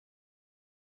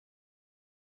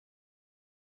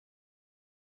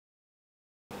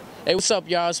Hey, what's up,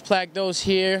 y'all? It's Plaque Dose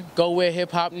here.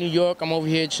 GowhereHiphop NY. I'm over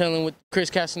here chilling with Kris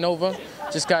Kasanova.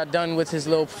 Just got done with his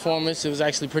little performance. It was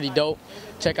actually pretty dope.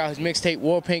 Check out his mixtape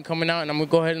War Paint coming out, and I'm gonna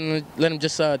go ahead and let him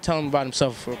just tell him about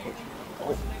himself real quick.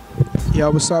 Yo,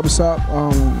 what's up? What's up?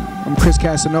 I'm Kris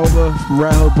Kasanova from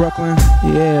Red Hook, Brooklyn.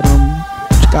 Yeah,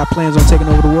 and, got plans on taking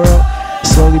over the world,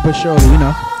 slowly but surely, you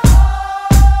know.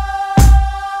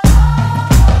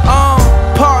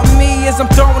 Pardon me as I'm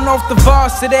throwing off the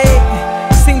varsity.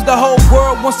 Seems the whole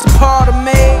world wants a part of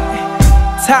me.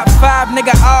 Top 5,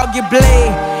 nigga, arguably.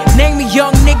 Name a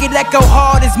young nigga that go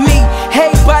hard as me.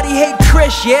 Hey, buddy, hey,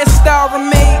 Chris, yeah,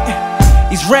 starring me.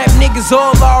 These rap niggas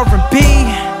all R&B.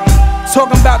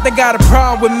 Talking about they got a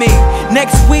problem with me.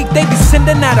 Next week they be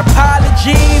sending out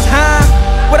apologies, huh?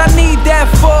 What I need that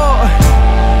for?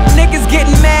 Niggas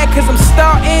getting mad cause I'm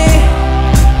starting.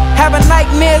 Having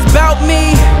nightmares about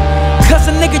me. Cause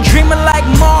a nigga dreaming like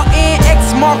Martin.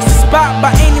 X marks the spot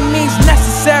by any means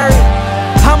necessary.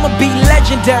 I'ma be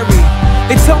legendary.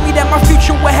 They told me that my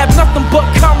future would have nothing but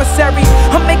commissary.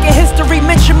 I'm making history,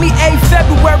 mention me a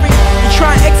February. You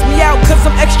try and X me out cause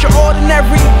I'm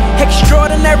extraordinary.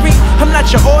 Extraordinary, I'm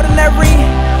not your ordinary.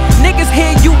 Niggas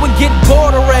hear you and get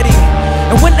bored already.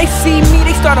 And when they see me,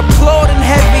 they start applauding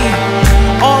heavy.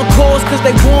 Encores cause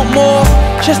they want more.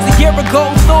 Just a year ago,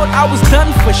 thought I was done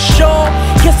for sure.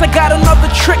 Guess I got another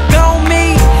trick on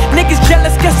me. Niggas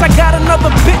jealous, guess I got another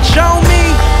bitch on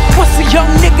me. What's a young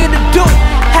nigga to do?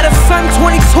 Had a son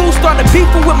 22, started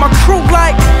beefing with my crew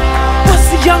like, what's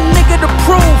a young nigga to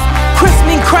prove? Chris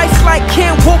mean Christ like,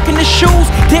 can't walk in the shoes.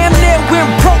 Damn near went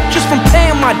broke just from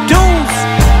paying my dues.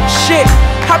 Shit,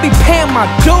 I be paying my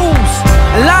dues.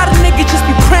 A lot of niggas just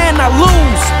be praying I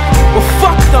lose. Well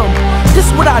fuck them, this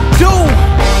what I do.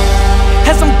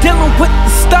 As I'm dealing with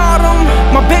the stardom,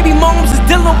 my baby moms is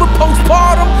dealing with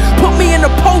postpartum. Put me in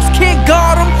a post, can't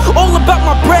guard them. All about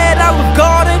my bread, Olive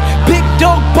Garden. Big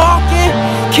dog barking.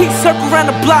 Keep circling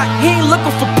around the block, he ain't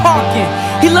looking for parking.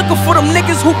 He looking for them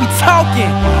niggas who be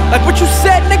talking. Like what you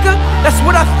said, nigga, that's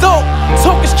what I thought.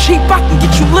 Talk is cheap, I can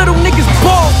get you little niggas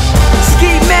bald.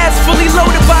 Ski mask fully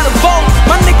loaded by the vault.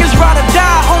 My niggas ride or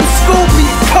die, homeschool me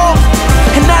a cult.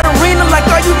 In that arena, like,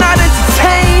 are you not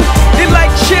entertained? They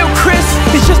like, chill, Chris,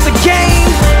 it's just a game.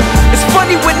 It's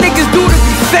funny what niggas do to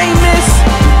be famous.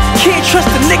 Can't trust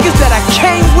the niggas that I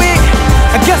came with.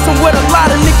 I guess I'm what a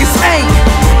lot of niggas ain't.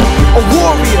 A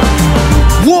warrior,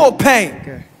 war paint.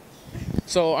 Okay.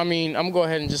 So, I mean, I'm gonna go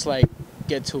ahead and just like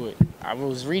get to it. I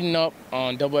was reading up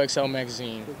on XXL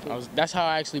magazine. That's how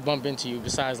I actually bumped into you.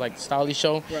 Besides like the Stolly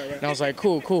show, right. And I was like,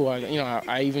 cool.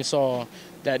 I even saw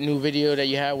that new video that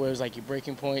you had where it was like your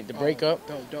breaking point, the breakup.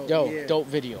 Dope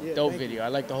video. I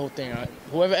like the whole thing.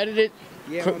 Whoever edited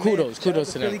it, kudos to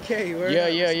them.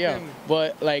 Yeah.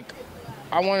 But like,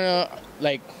 I wanna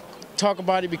like talk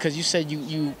about it because you said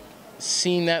you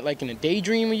seen that like in a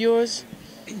daydream of yours.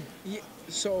 Yeah.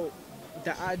 So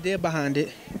the idea behind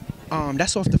it,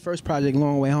 that's off the first project,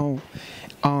 Long Way Home.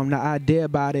 The idea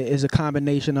about it is a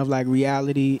combination of like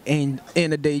reality and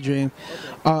a daydream.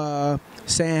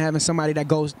 Saying having somebody that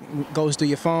goes through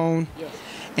your phone,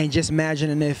 and just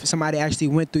imagining if somebody actually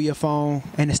went through your phone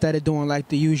and instead of doing like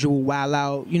the usual wild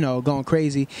out, you know, going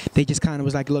crazy, they just kind of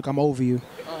was like, look, I'm over you.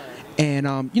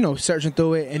 And you know, searching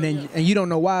through it, and you don't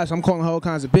know why, so I'm calling her all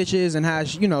kinds of bitches and how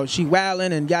she, you know, she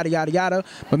wilding and yada yada yada.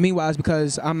 But meanwhile, it's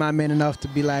because I'm not man enough to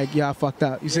be like, yeah, I fucked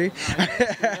up. You see?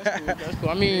 That's cool.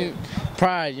 I mean,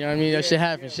 pride. You know what I mean? That shit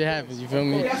happens. You feel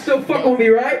me? Y'all still fuck with me,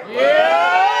 right?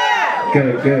 Yeah.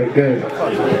 Good.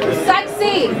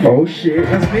 Sexy. Oh shit,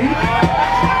 that's me.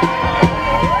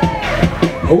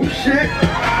 Oh shit.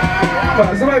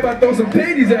 Somebody about to throw some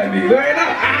panties at me right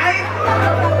now.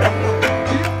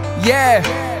 Yeah.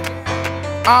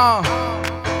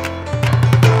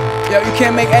 Yo, you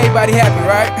can't make everybody happy,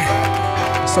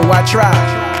 right? So why try?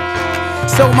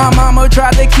 So my mama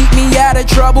tried to keep me out of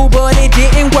trouble, but it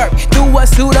didn't work. Threw a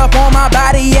suit up on my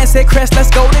body and said, Chris, let's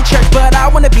go to church. But I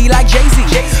wanna be like Jay-Z.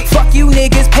 Fuck you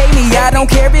niggas, pay me. I don't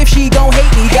care if she gon'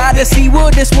 hate me. Gotta see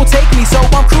where this will take me. So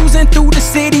I'm cruising through the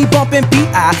city, bumping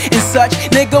B.I. and such.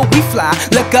 Nigga, we fly.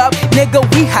 Look up, nigga,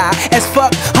 we high as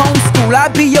fuck. Homeschool, I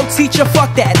be your teacher,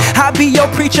 fuck that. I be your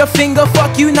preacher, finger,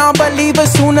 fuck you non-believer.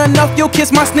 Soon enough, you'll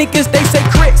kiss my sneakers. They say,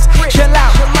 Chris, chill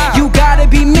out. You gotta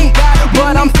be me,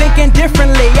 but I'm thinking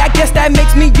differently. I guess that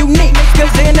makes me unique.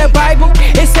 Cause in the Bible,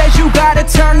 it says you gotta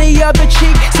turn the other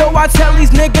cheek. So I tell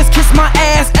these niggas, kiss my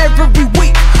ass every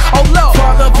week. Oh Lord,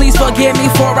 Father, please forgive me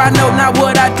for I know not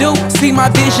what I do. See my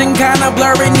vision kinda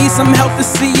blurry, need some help to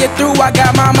see it through. I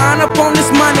got my mind up on this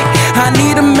money, I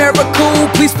need a miracle.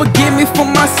 Please forgive me for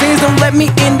my sins, don't let me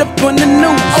end up on the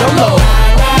news. Oh Lord.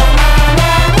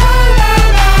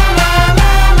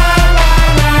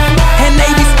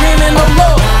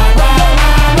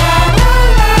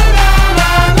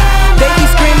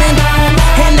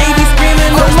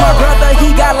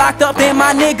 locked up, then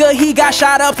my nigga, he got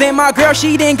shot up, then my girl,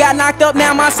 she done got knocked up.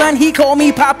 Now my son, he call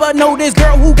me Papa. Know this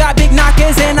girl who got big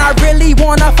knockers, and I really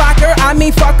wanna fuck her. I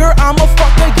mean fuck her, I'm a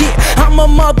fucker, yeah, I'm a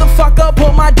motherfucker.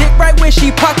 Put my dick right where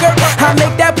she pucker, I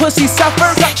make that pussy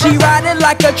suffer. She riding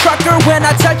like a trucker, when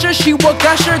I touch her, she will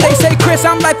gusher. They say, Chris,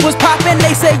 I'm like, what's poppin'?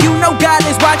 They say, you know God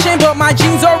is watching, but my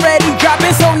jeans already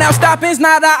dropping, so now stopping's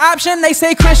not an option. They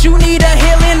say, Chris, you need a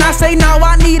healing. I say, no,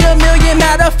 I need a million.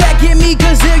 Matter of fact, give me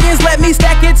gazillions, let me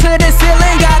stack it to the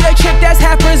ceiling. Got a chick that's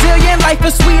half Brazilian, life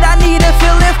is sweet, I need a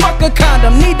feeling. Fuck a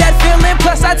condom, need that feeling,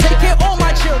 plus I take care of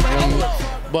my children.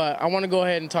 But I want to go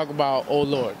ahead and talk about Oh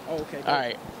Lord. Okay. All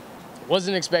right.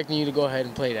 Wasn't expecting you to go ahead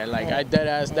and play that. Like, I dead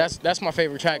ass. That's my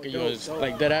favorite track of yours.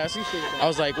 Like, dead ass. I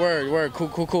was like, word,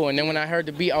 cool. And then when I heard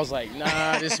the beat, I was like,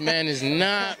 nah, this man is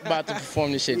not about to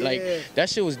perform this shit. Like, that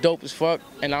shit was dope as fuck.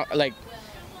 And I like,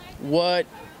 what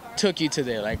took you to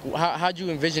there? Like, how'd you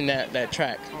envision that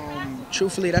track?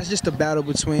 Truthfully, that's just a battle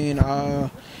between,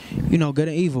 you know, good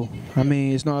and evil. I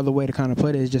mean, it's no other way to kind of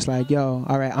put it. It's just like, yo,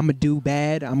 all right, I'm gonna do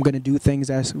bad. I'm gonna do things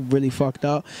that's really fucked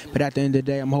up. But at the end of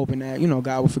the day, I'm hoping that, you know,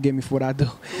 God will forgive me for what I do.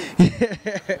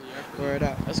 Word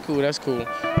up. That's cool. That's cool.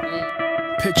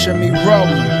 Picture me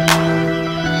rolling.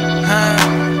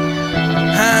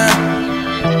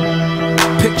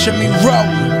 Picture me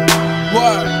rolling.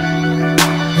 Word.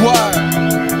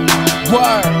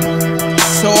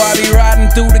 So I be riding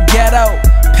through the ghetto,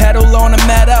 pedal on the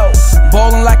meadow,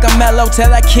 ballin' like a mellow. Tell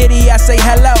that kitty I say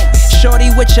hello. Shorty,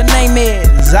 what your name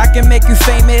is? I can make you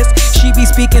famous. She be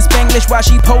speaking Spanglish while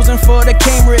she posing for the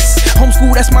cameras.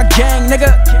 Homeschool, that's my gang,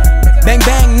 nigga. Bang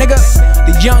bang, nigga.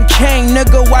 The young king,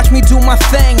 nigga. Watch me do my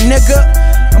thing, nigga.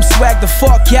 I'm swag the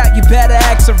fuck out, you better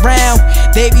ask around.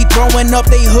 They be throwing up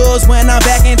they hoods when I'm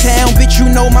back in town. Bitch, you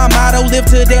know my motto, live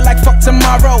today like fuck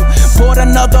tomorrow. Bought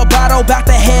another bottle, bout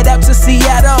to head out to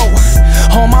Seattle.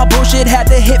 All my bullshit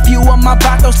had to hit few of my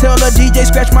bottles. Tell the DJ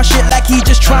scratch my shit like he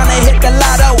just tryna hit the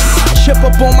lotto. Chip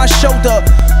up on my shoulder,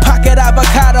 pocket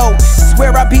avocado.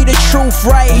 Swear I be the truth,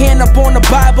 right hand up on the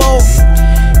Bible.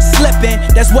 Slipping,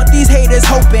 that's what these haters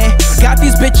hoping. Got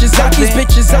these bitches open.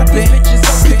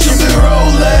 Picture me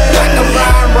rolling, like a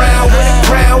ride round with a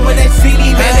crown. When they see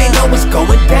me, man, they know what's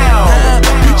going down.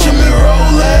 Picture me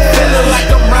rolling, feeling like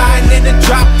I'm riding in a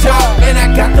drop top, and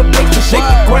I got the bass to shake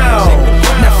the ground.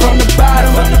 Now from the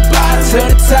bottom to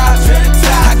the top,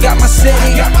 I got my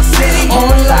city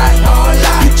on lock.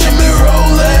 Picture me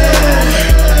rolling,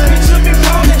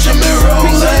 picture me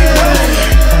rolling.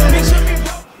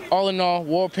 All in all,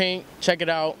 War Paint, check it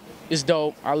out. It's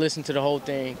dope. I listened to the whole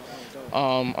thing.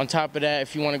 On top of that,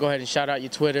 if you want to go ahead and shout out your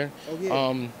Twitter,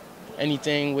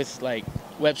 anything with like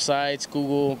websites,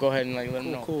 Google, go ahead and like let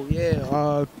them know. Cool,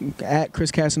 yeah. At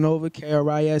Kris Kasanova,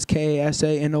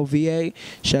 KRISKASANOVA.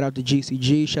 Shout out to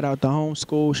GCG, shout out to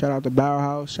Homeschool, shout out to Barrel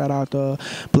House, shout out to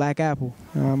Black Apple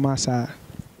on my side.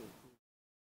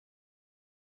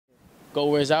 Go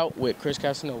Where's Out with Kris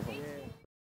Kasanova.